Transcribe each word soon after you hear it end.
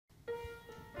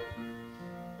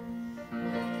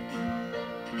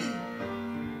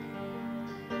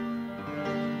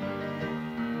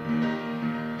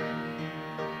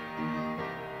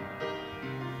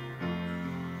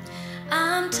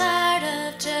tired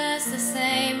of just the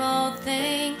same old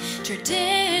thing,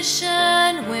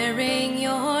 tradition wearing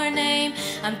your name.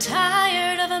 I'm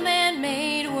tired of a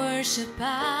man-made worship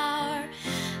hour.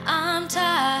 I'm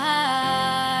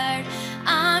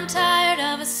tired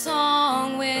of a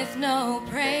song with no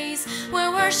praise, where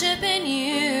worshiping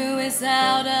you is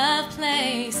out of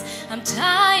place. I'm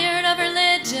tired of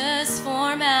religious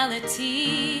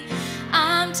formality.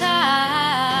 I'm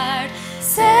tired.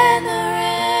 Send the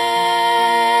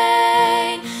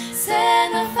rain,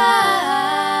 send the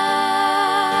fire,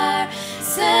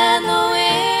 send the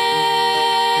wind,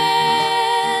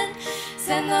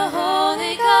 send the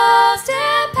Holy Ghost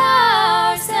and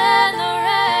power, send the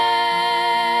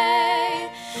rain,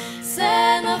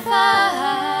 send the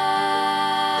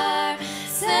fire,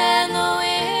 send the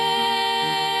wind,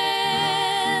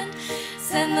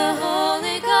 send the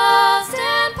Holy Ghost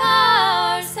and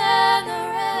power, send the rain.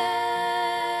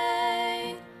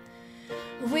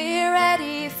 We're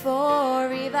ready for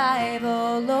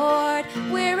revival, Lord.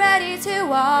 We're ready to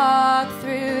walk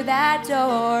through that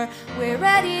door. We're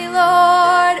ready,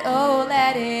 Lord, oh,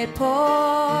 let it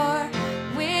pour.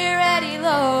 We're ready,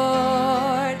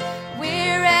 Lord.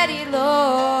 We're ready,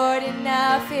 Lord.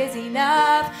 Enough is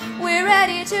enough. We're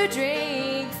ready to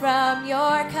drink from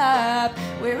your cup.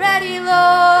 We're ready,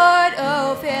 Lord,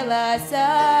 oh, fill us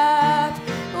up.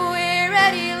 We're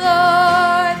ready,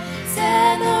 Lord.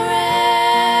 Send the rain,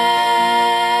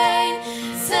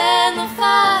 send the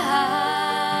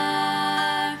fire,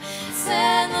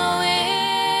 send the wind,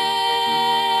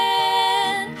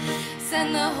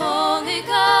 send the Holy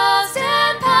Ghost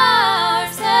and power,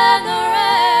 send the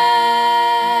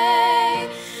rain,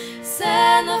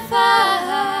 send the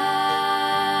fire,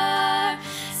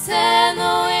 send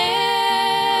the wind,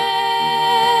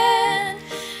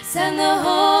 send the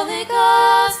Holy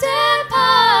Ghost and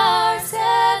power,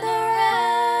 send the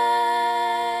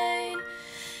rain,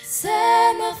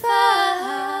 send the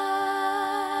fire,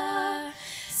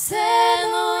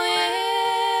 send the wind,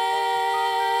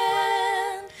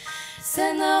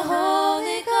 send the Holy